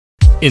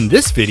In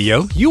this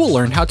video, you will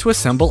learn how to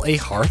assemble a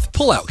Hearth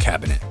pull-out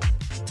cabinet.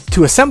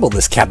 To assemble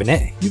this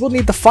cabinet, you will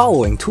need the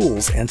following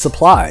tools and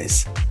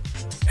supplies: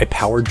 a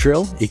power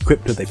drill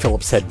equipped with a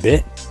Phillips head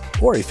bit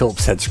or a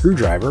Phillips head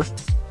screwdriver,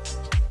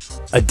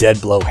 a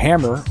dead blow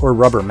hammer or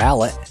rubber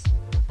mallet,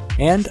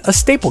 and a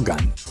staple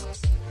gun.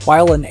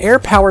 While an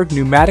air-powered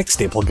pneumatic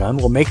staple gun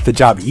will make the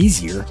job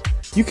easier,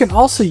 you can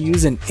also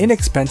use an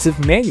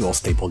inexpensive manual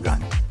staple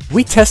gun.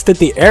 We tested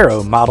the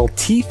Arrow Model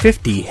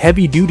T50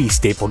 heavy-duty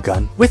staple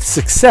gun with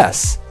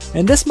success,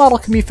 and this model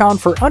can be found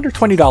for under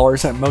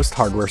 $20 at most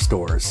hardware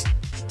stores.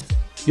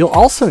 You'll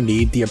also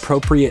need the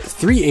appropriate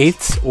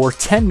 3/8 or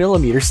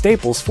 10mm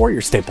staples for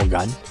your staple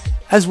gun,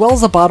 as well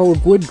as a bottle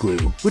of wood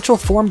glue, which will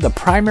form the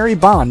primary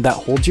bond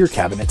that holds your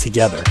cabinet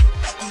together.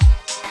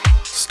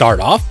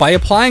 Start off by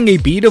applying a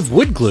bead of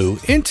wood glue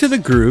into the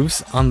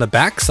grooves on the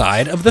back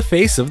side of the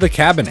face of the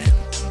cabinet.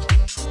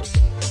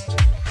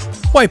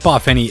 Wipe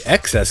off any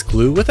excess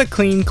glue with a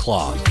clean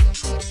cloth.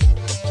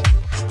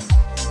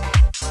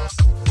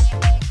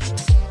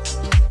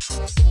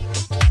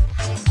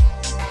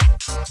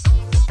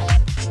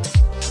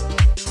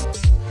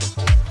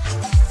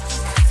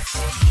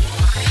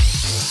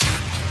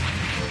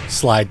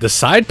 Slide the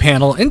side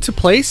panel into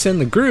place in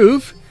the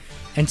groove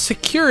and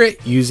secure it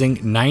using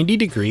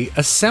 90-degree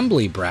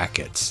assembly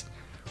brackets.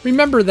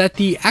 Remember that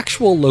the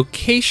actual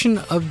location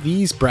of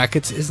these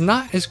brackets is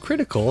not as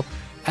critical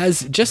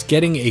as just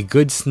getting a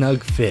good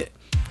snug fit.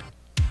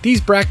 These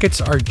brackets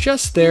are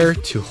just there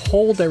to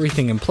hold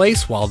everything in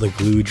place while the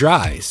glue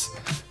dries.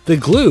 The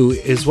glue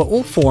is what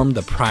will form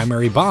the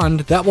primary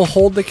bond that will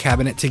hold the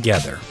cabinet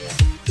together.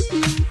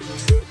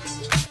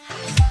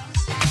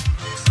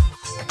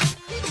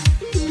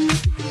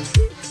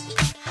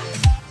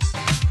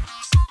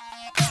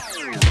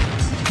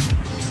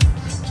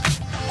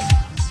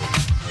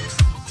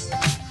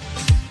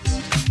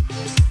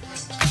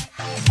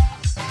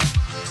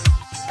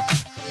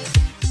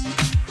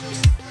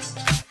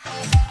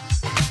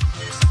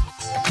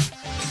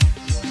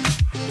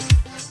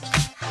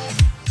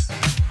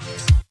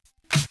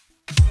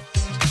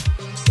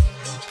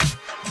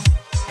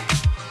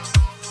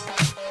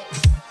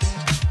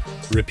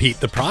 Repeat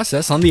the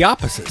process on the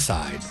opposite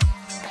side.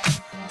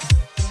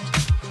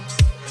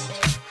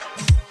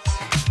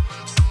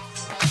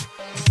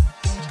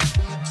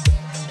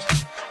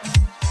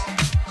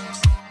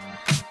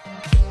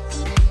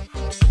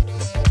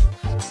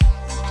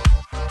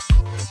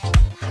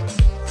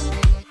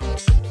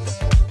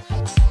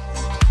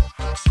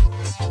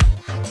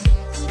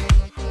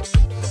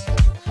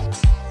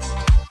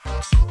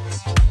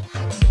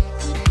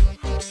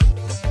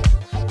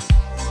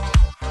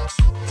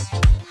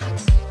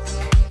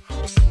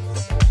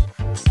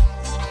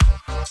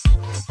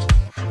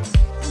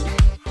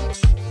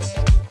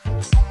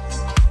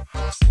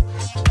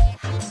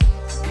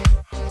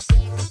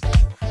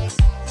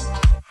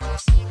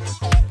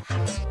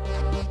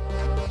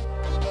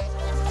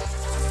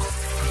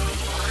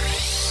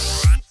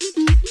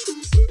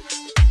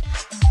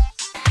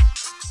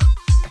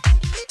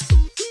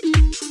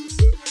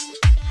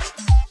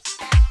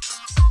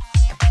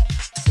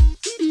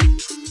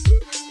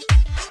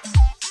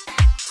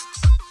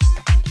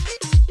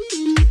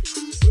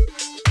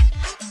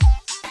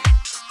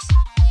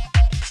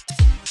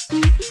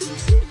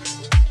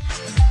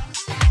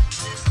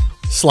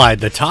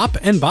 Slide the top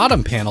and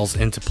bottom panels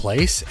into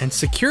place and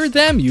secure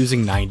them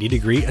using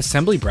 90-degree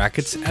assembly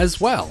brackets as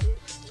well.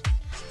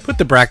 Put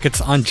the brackets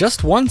on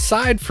just one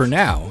side for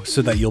now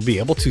so that you'll be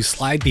able to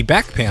slide the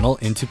back panel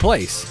into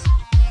place.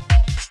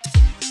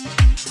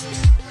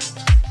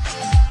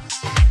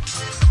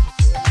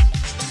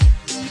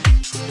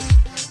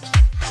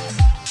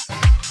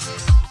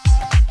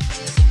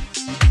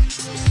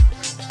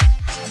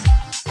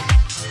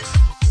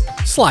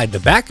 Slide the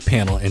back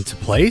panel into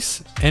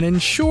place and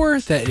ensure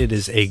that it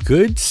is a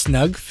good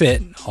snug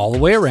fit all the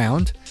way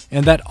around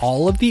and that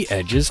all of the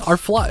edges are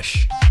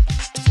flush.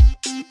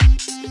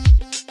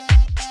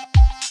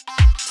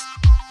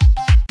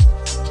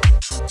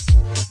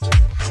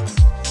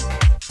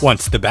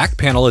 Once the back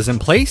panel is in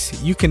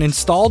place, you can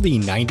install the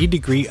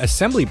 90-degree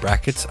assembly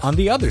brackets on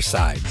the other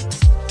side.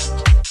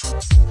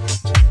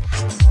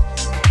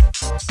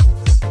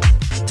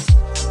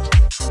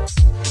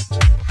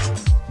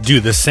 Do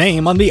the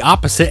same on the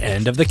opposite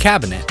end of the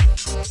cabinet.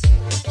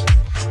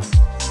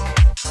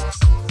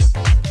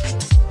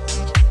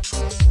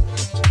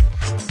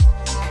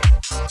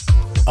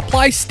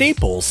 Apply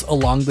staples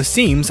along the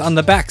seams on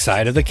the back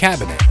side of the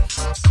cabinet.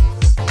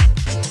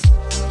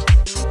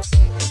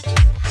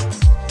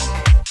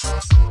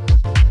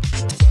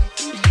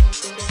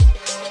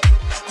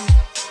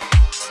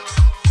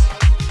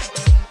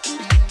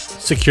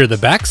 Secure the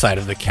back side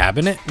of the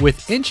cabinet with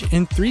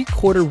 1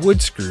 3/4 wood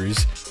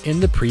screws in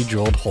the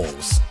pre-drilled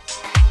holes.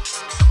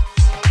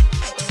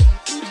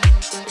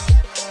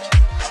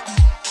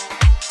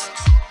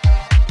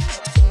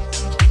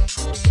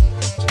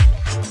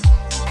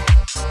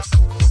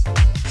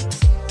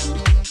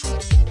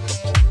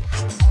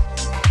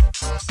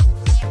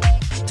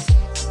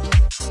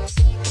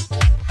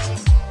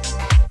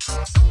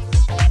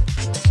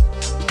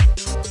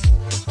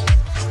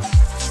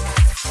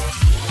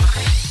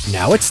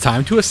 Now it's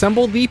time to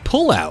assemble the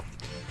pullout.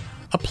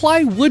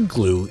 Apply wood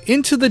glue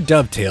into the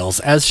dovetails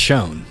as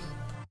shown.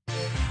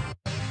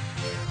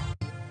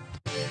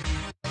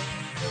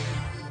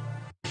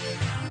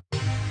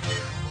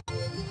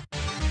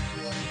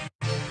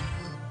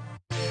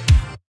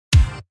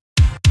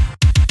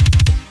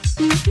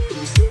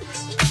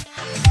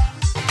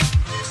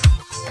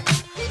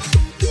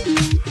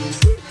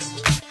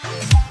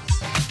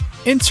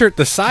 Insert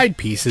the side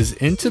pieces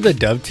into the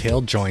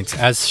dovetail joints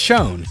as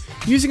shown,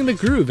 using the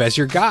groove as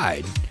your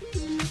guide.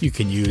 You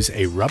can use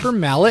a rubber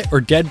mallet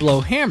or dead blow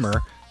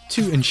hammer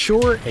to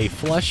ensure a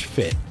flush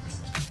fit.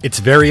 It's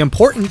very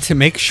important to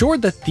make sure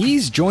that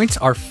these joints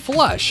are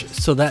flush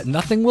so that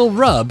nothing will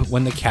rub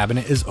when the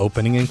cabinet is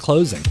opening and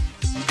closing.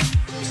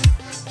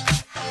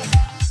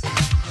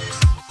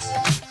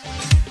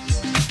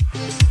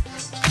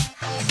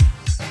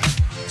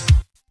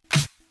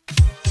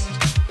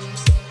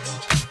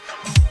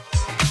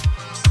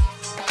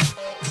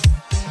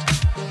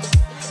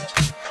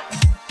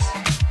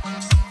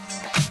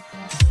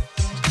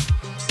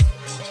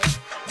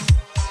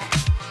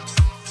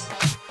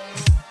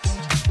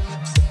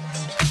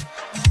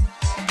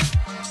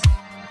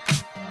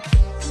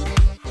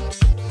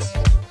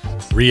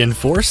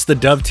 Reinforce the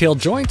dovetail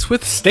joints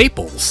with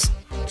staples.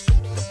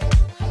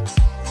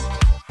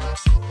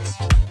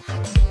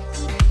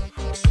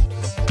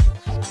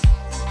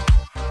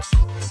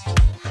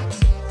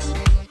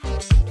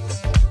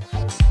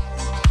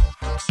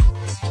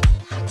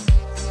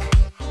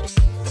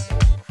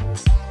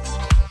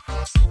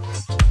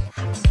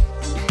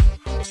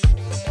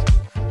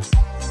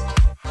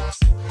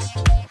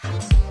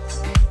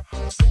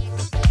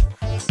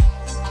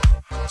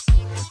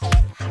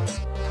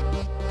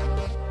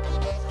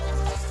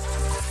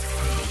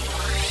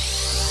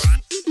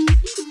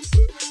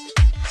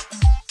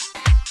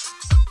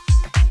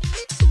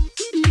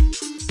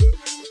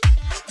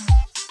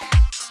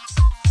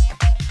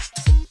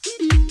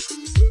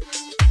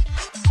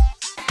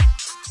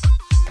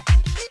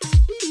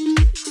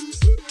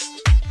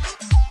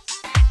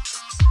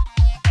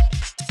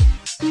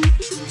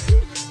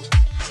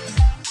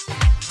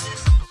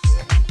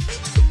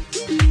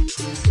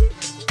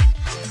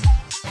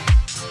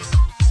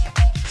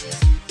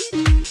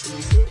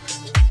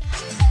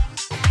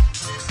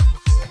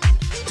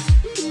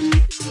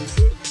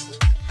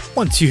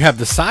 Once you have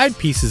the side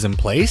pieces in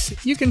place,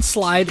 you can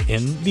slide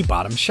in the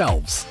bottom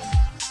shelves.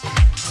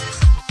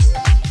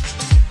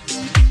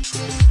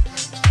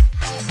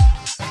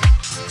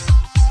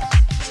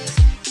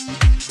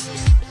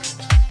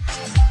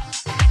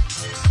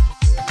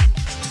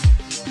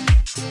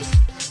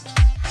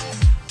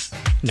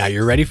 Now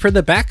you're ready for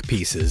the back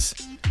pieces.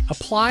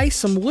 Apply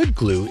some wood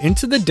glue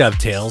into the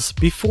dovetails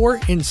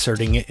before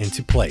inserting it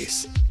into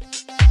place.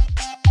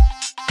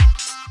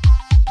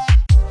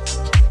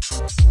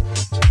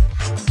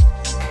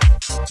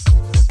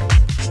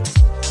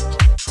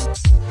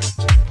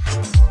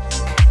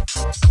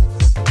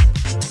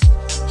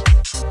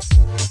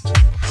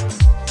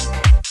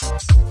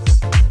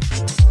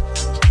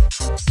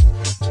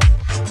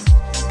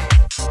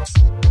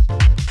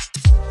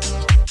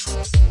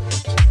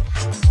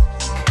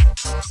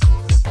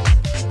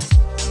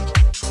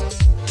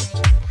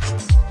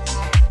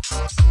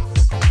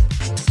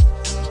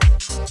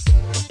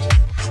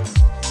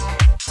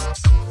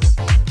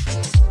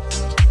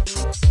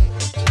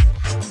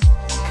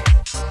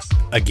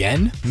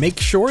 Again, make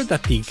sure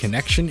that the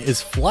connection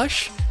is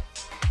flush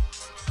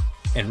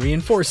and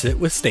reinforce it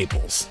with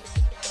staples.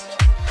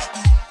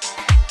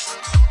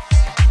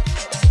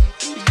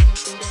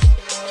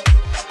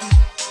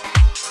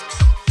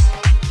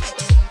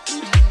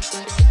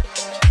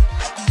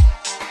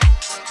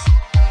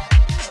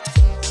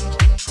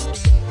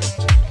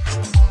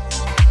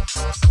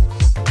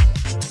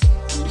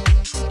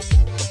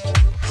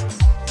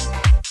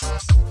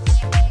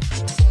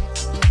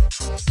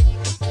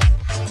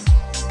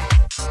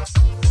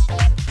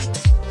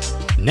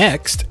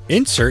 Next,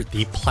 insert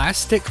the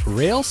plastic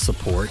rail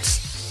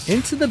supports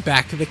into the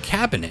back of the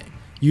cabinet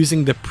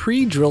using the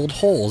pre-drilled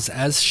holes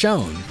as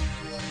shown.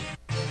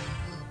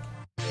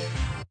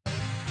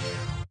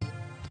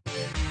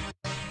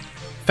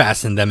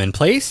 Fasten them in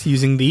place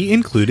using the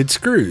included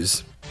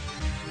screws.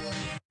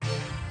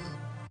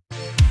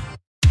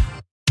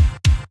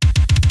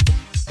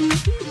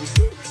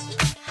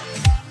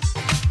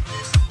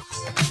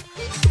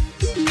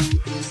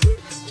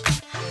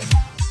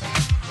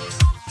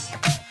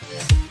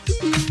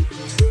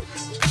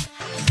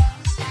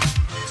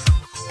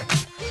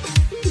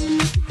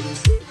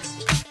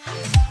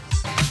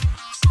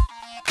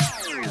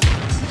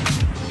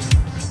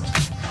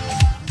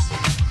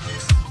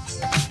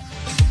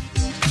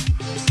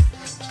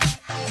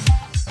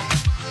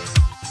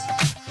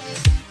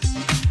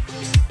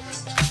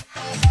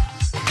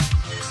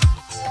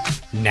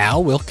 Now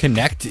we'll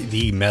connect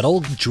the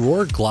metal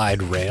drawer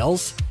glide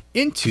rails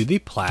into the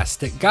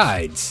plastic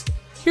guides.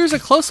 Here's a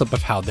close-up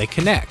of how they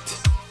connect.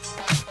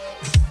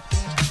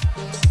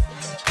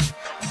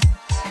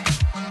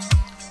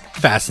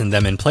 Fasten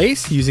them in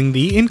place using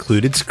the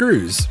included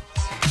screws.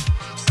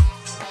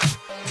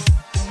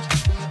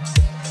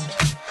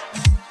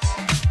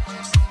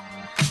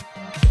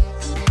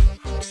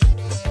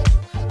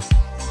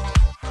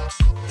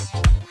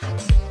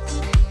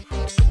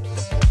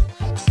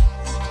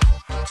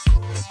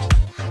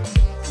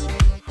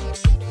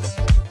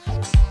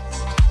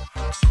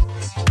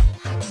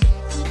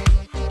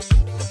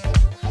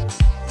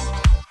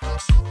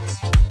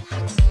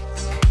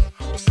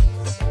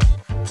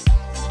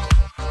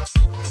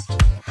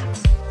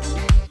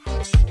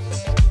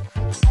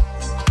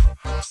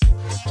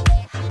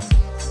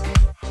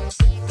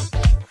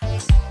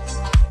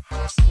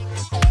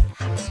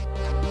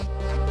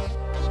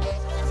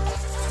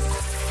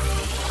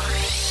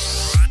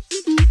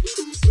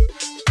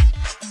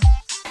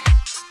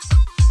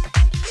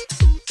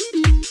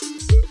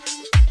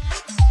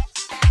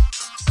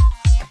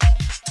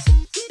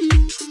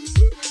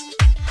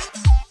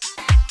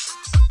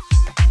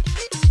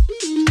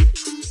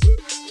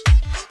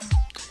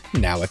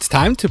 Now it's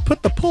time to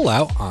put the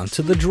pull-out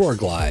onto the drawer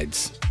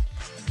glides.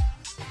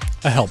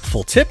 A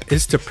helpful tip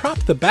is to prop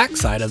the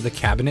backside of the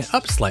cabinet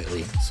up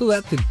slightly so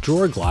that the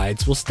drawer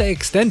glides will stay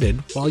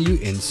extended while you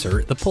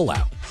insert the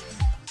pull-out.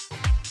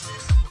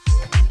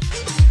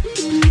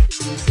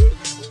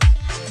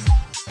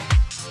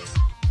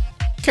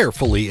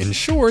 Carefully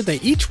ensure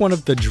that each one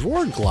of the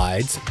drawer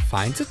glides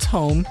finds its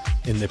home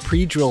in the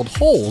pre-drilled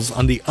holes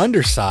on the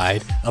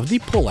underside of the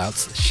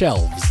pull-out's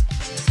shelves.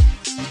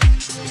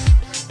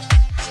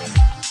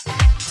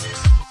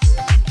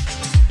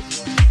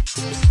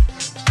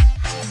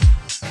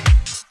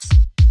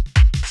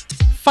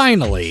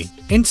 Finally,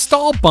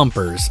 install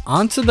bumpers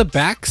onto the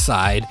back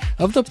side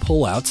of the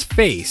pull-out's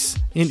face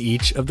in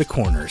each of the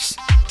corners.